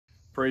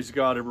Praise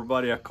God,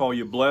 everybody. I call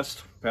you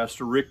blessed.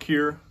 Pastor Rick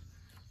here.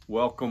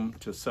 Welcome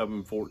to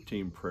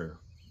 714 prayer.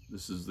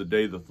 This is the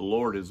day that the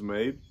Lord has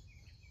made.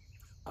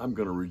 I'm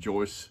going to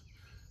rejoice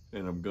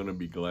and I'm going to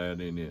be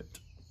glad in it.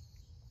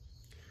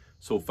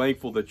 So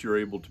thankful that you're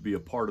able to be a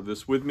part of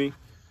this with me.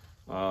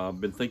 I've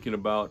been thinking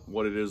about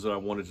what it is that I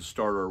wanted to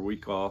start our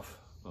week off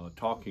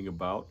talking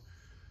about.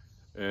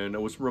 And I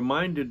was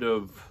reminded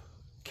of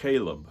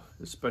Caleb,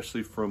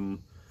 especially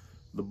from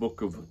the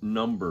book of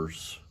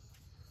Numbers.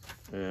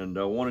 And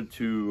I wanted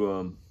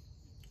to,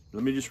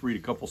 let me just read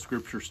a couple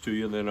scriptures to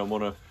you, and then I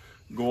want to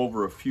go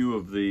over a few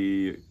of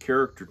the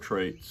character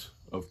traits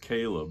of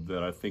Caleb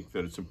that I think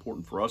that it's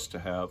important for us to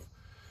have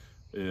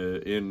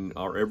in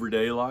our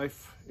everyday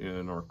life,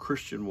 in our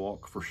Christian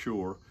walk for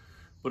sure,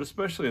 but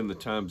especially in the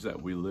times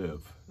that we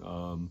live.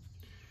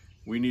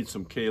 We need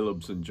some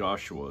Calebs and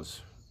Joshuas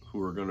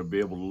who are going to be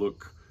able to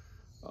look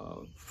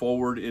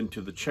forward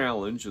into the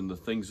challenge and the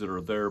things that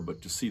are there,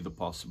 but to see the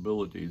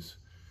possibilities.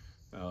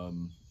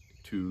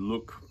 To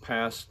look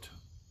past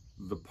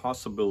the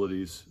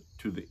possibilities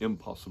to the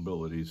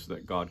impossibilities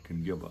that God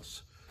can give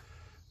us.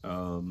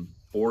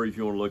 Or if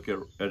you want to look at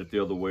it the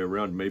other way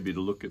around, maybe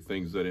to look at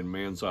things that in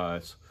man's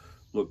eyes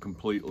look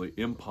completely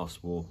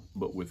impossible,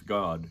 but with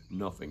God,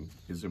 nothing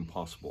is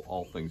impossible.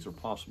 All things are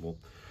possible.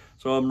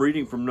 So I'm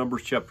reading from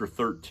Numbers chapter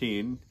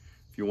 13.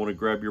 If you want to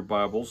grab your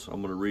Bibles,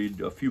 I'm going to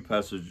read a few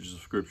passages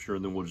of Scripture,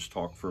 and then we'll just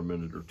talk for a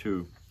minute or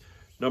two.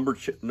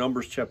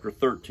 Numbers chapter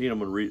 13, I'm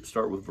going to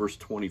start with verse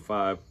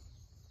 25.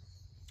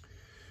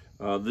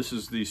 This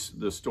is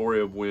the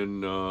story of when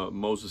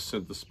Moses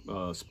sent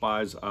the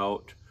spies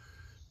out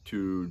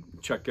to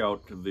check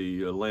out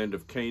the land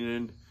of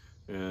Canaan,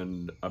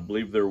 and I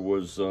believe there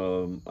was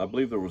 9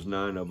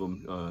 of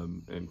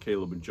them, and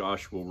Caleb and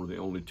Joshua were the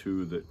only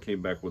 2 that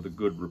came back with a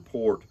good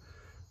report.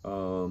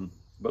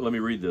 But let me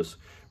read this.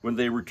 When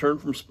they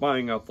returned from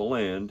spying out the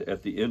land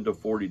at the end of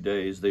 40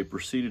 days, they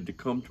proceeded to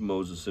come to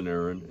Moses and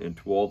Aaron and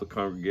to all the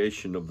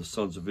congregation of the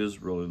sons of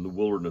Israel in the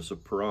wilderness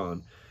of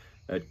Paran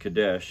at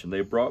Kadesh, and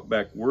they brought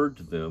back word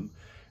to them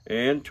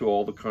and to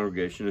all the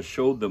congregation and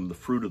showed them the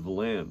fruit of the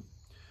land.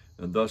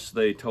 And thus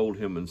they told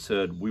him and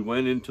said, "We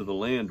went into the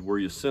land where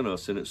you sent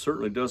us, and it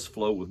certainly does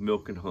flow with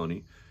milk and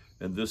honey,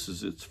 and this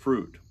is its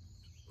fruit."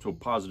 So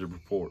positive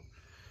report.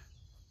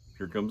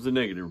 Here comes the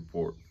negative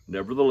report.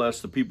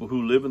 "Nevertheless, the people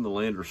who live in the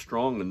land are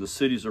strong, and the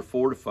cities are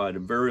fortified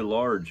and very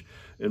large.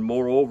 And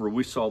moreover,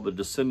 we saw the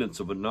descendants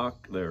of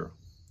Anak there."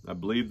 I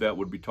believe that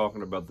would be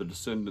talking about the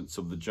descendants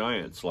of the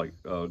giants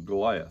like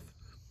Goliath.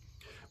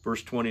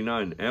 Verse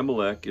 29,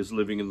 "Amalek is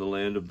living in the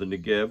land of the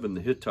Negev, and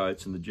the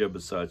Hittites and the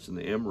Jebusites and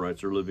the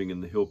Amorites are living in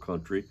the hill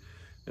country,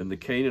 and the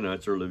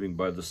Canaanites are living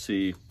by the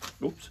sea."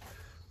 Living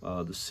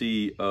by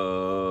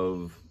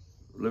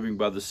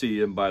the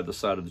sea and by the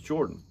side of the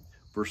Jordan.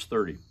 Verse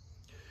 30.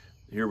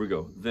 Here we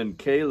go. "Then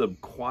Caleb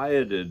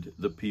quieted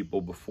the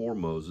people before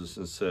Moses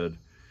and said,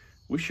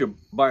 'We should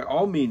by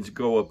all means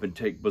go up and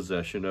take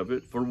possession of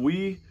it, for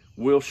we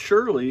will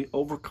surely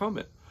overcome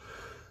it.'"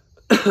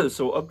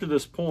 So up to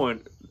this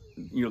point,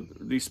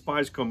 these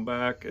spies come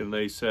back and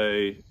they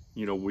say,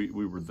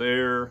 we were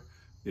there.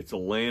 It's a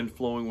land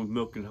flowing with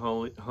milk and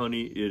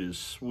honey. It is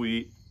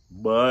sweet,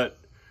 but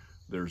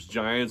there's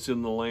giants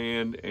in the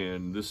land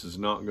and this is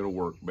not going to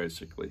work,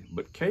 basically.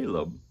 But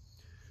Caleb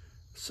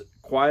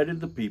quieted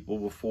the people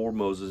before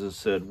Moses and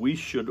said, "We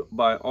should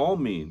by all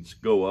means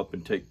go up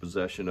and take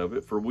possession of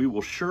it, for we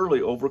will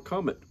surely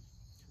overcome it."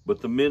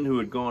 But the men who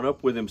had gone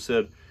up with him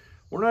said,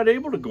 "We're not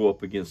able to go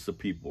up against the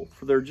people,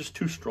 for they're just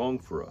too strong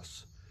for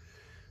us."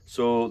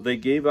 So they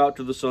gave out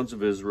to the sons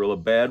of Israel a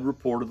bad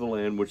report of the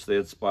land which they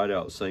had spied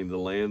out, saying, "The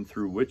land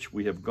through which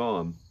we have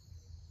gone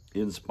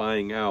in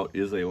spying out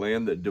is a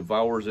land that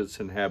devours its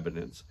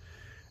inhabitants,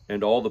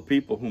 and all the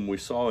people whom we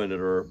saw in it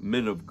are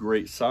men of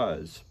great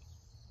size.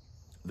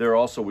 There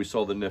also we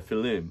saw the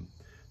Nephilim,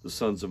 the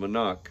sons of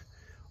Anak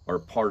are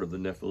part of the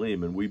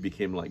Nephilim, and we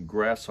became like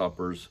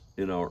grasshoppers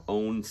in our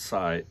own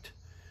sight,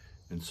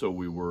 and so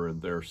we were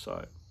in their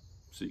sight."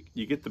 See,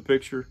 you get the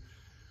picture?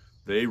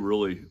 They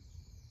really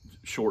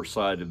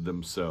short-sighted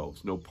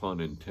themselves, no pun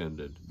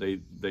intended.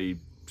 They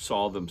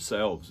saw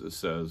themselves, it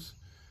says,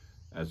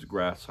 as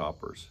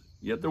grasshoppers.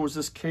 Yet there was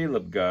this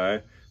Caleb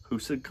guy who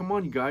said, "Come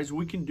on, you guys,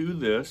 we can do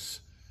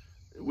this.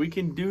 We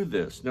can do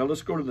this." Now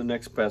let's go to the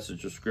next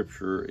passage of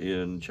Scripture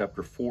in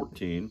chapter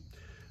 14,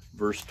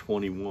 verse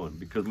 21,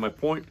 because my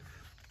point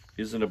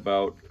isn't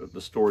about the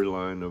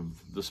storyline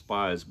of the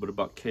spies, but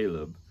about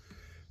Caleb.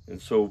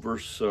 And so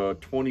verse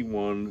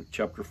 21,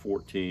 chapter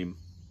 14.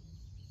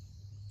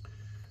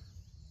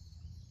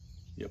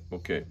 Yep,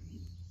 okay.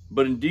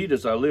 "But indeed,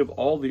 as I live,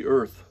 all the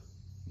earth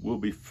will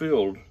be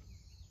filled,"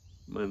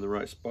 am I in the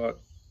right spot?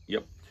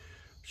 Yep.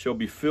 "Shall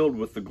be filled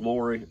with the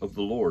glory of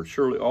the Lord.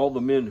 Surely all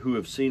the men who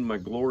have seen my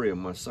glory and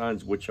my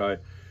signs which I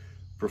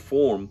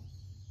perform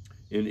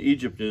in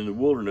Egypt and in the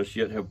wilderness,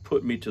 yet have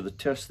put me to the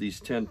test these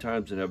 10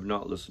 times and have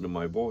not listened to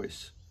my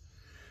voice,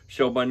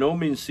 shall by no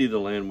means see the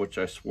land which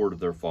I swore to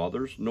their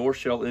fathers, nor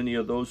shall any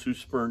of those who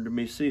spurned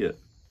me see it."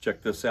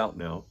 Check this out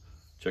now.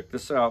 Check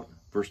this out,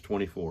 verse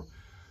 24.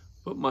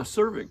 But my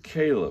servant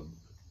Caleb,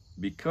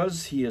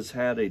 because he has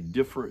had a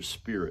different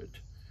spirit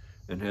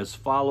and has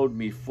followed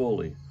me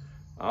fully,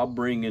 I'll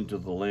bring into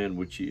the land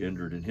which he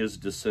entered, and his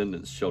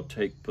descendants shall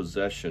take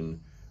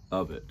possession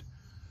of it.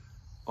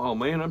 Oh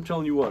man, I'm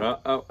telling you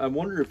what, I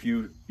wonder if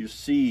you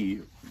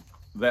see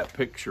that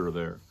picture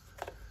there.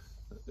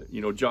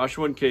 You know,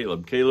 Joshua and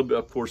Caleb. Caleb,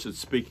 of course, it's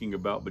speaking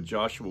about, but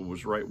Joshua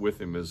was right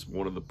with him as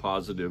one of the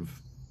positive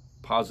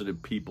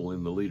people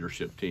in the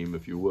leadership team,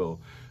 if you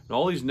will. And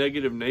all these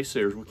negative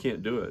naysayers, we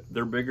can't do it.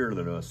 They're bigger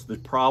than us. The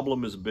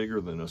problem is bigger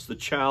than us. The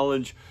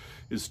challenge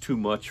is too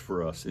much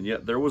for us. And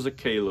yet there was a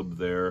Caleb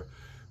there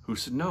who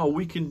said, no,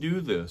 we can do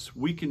this.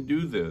 We can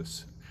do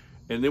this.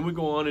 And then we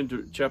go on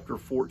into chapter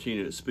 14,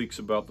 and it speaks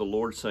about the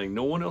Lord saying,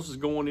 no one else is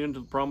going into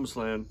the promised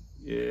land.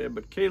 Yeah,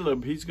 but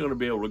Caleb, he's going to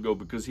be able to go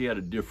because he had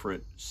a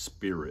different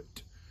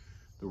spirit.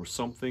 There was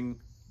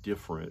something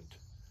different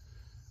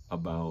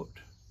about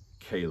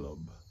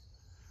Caleb.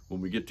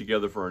 When we get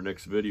together for our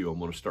next video, I'm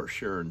going to start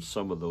sharing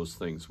some of those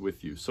things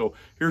with you. So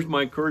here's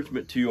my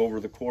encouragement to you over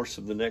the course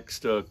of the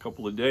next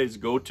couple of days.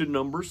 Go to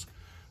Numbers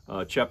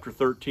chapter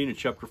 13 and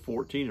chapter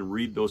 14 and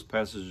read those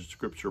passages of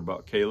scripture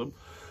about Caleb.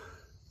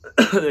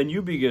 And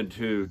you begin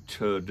to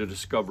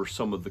discover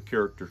some of the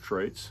character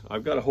traits.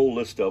 I've got a whole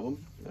list of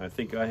them. I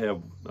think I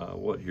have,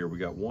 what here? We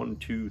got 1,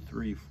 2,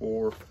 3,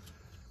 4,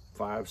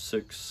 5,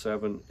 6,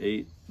 7,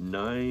 8,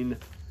 9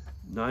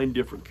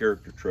 different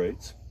character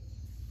traits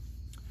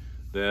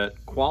that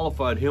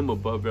qualified him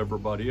above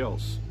everybody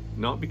else.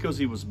 Not because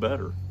he was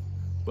better,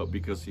 but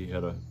because he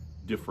had a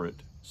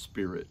different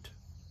spirit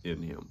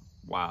in him.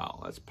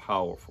 Wow, that's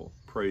powerful.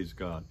 Praise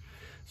God.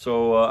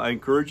 So I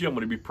encourage you, I'm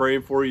going to be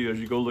praying for you as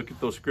you go look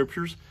at those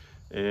scriptures.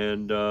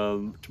 And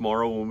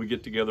tomorrow when we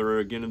get together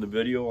again in the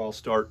video, I'll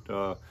start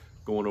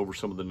going over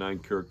some of the 9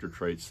 character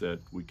traits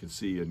that we can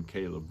see in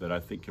Caleb that I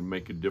think can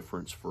make a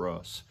difference for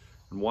us.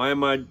 And why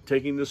am I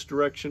taking this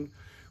direction?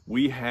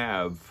 We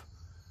have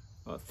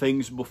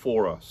things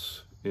before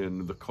us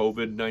in the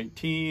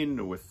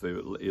COVID-19, with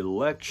the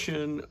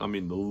election. I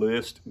mean, the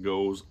list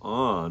goes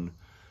on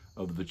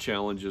of the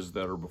challenges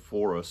that are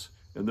before us.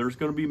 And there's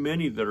going to be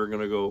many that are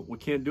going to go, we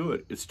can't do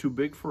it. It's too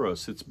big for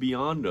us. It's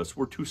beyond us.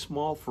 We're too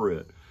small for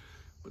it.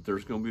 But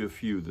there's going to be a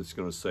few that's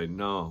going to say,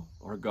 no,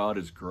 our God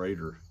is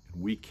greater.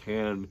 And we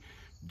can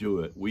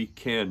do it. We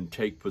can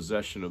take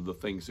possession of the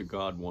things that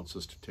God wants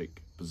us to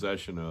take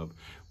possession of.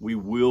 We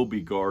will be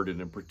guarded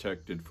and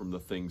protected from the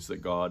things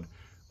that God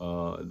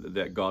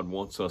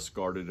wants us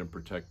guarded and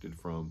protected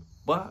from.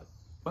 But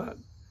we're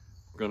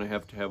going to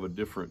have a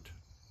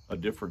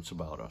difference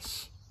about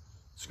us.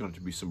 It's going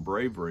to be some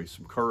bravery,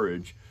 some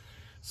courage,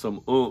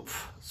 some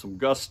oomph, some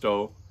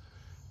gusto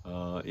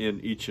in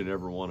each and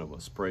every one of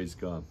us. Praise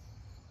God.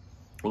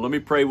 Well, let me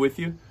pray with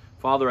you.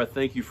 Father, I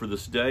thank you for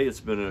this day. It's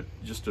been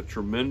just a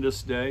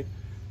tremendous day.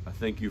 I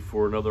thank you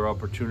for another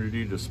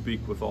opportunity to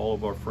speak with all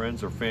of our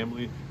friends, our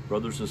family,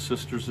 brothers and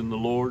sisters in the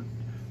Lord,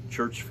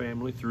 church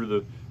family, through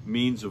the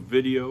means of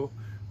video.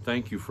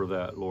 Thank you for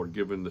that, Lord,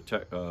 giving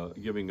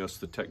us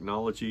the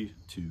technology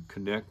to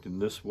connect in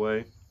this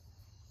way.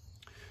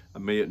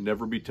 And may it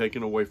never be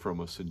taken away from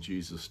us in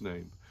Jesus'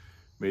 name.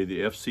 May the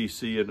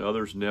FCC and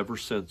others never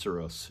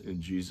censor us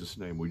in Jesus'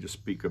 name. We just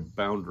speak a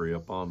boundary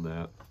upon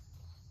that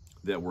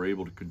we're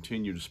able to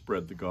continue to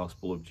spread the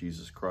gospel of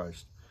Jesus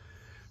Christ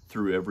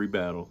through every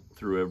battle,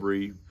 through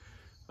every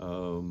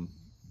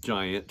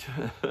giant.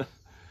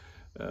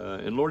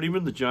 And Lord,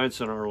 even the giants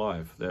in our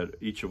life that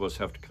each of us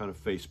have to kind of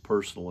face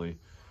personally,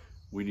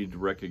 we need to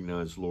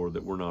recognize, Lord,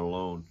 that we're not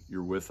alone.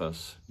 You're with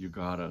us. You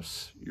got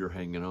us. You're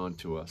hanging on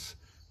to us.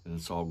 And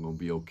it's all going to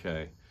be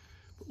okay.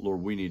 But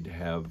Lord, we need to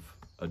have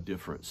a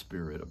different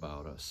spirit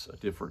about us, a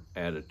different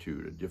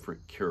attitude, a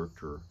different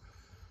character,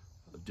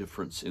 a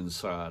difference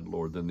inside,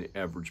 Lord, than the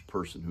average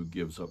person who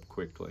gives up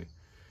quickly.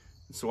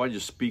 And so I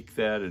just speak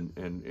that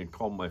and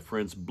call my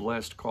friends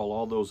blessed, call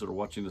all those that are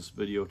watching this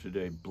video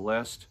today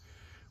blessed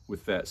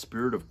with that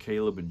spirit of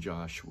Caleb and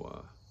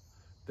Joshua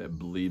that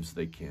believes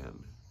they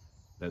can,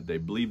 that they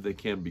believe they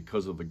can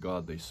because of the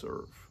God they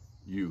serve,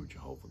 you,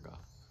 Jehovah God.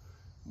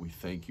 We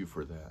thank you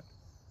for that.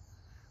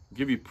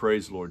 Give you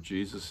praise, Lord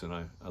Jesus, and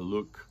I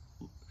look,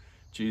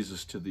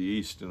 Jesus, to the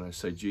east, and I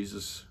say,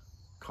 Jesus,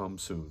 come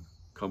soon.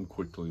 Come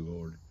quickly,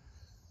 Lord.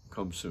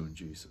 Come soon,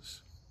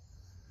 Jesus.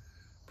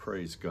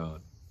 Praise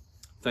God.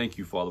 Thank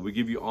you, Father. We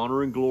give you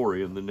honor and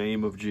glory in the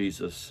name of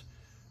Jesus.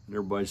 And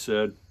everybody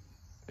said,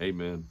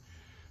 amen.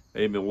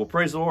 Amen. Well,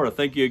 praise the Lord. I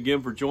thank you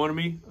again for joining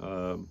me.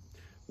 I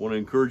want to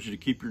encourage you to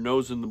keep your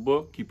nose in the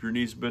book, keep your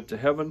knees bent to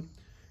heaven,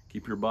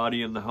 keep your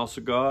body in the house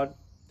of God.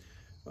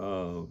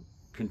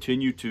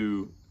 Continue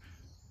to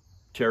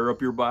tear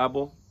up your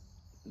Bible,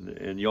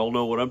 and y'all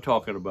know what I'm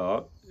talking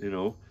about.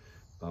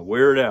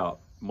 Wear it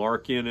out,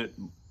 mark in it,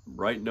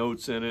 write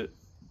notes in it,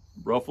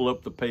 ruffle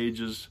up the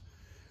pages.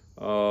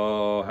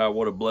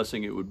 What a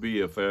blessing it would be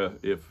if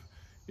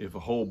a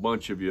whole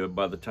bunch of you,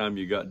 by the time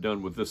you got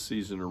done with this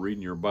season of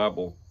reading your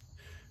Bible,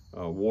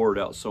 wore it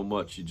out so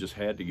much you just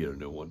had to get a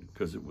new one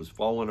because it was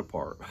falling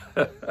apart.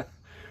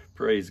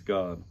 Praise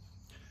God.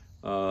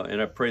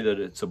 And I pray that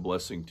it's a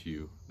blessing to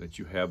you, that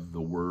you have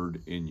the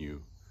word in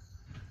you.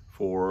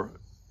 For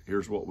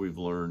here's what we've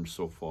learned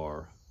so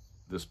far.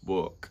 This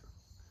book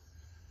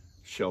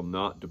shall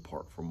not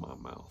depart from my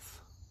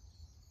mouth,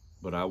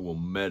 but I will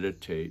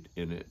meditate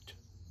in it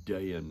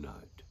day and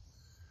night,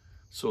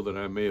 so that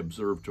I may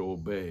observe to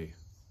obey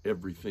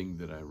everything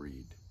that I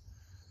read.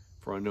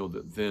 For I know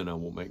that then I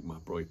will make my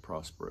way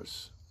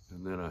prosperous,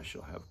 and then I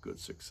shall have good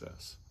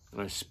success.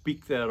 And I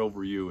speak that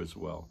over you as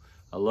well.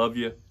 I love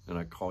you, and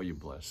I call you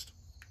blessed.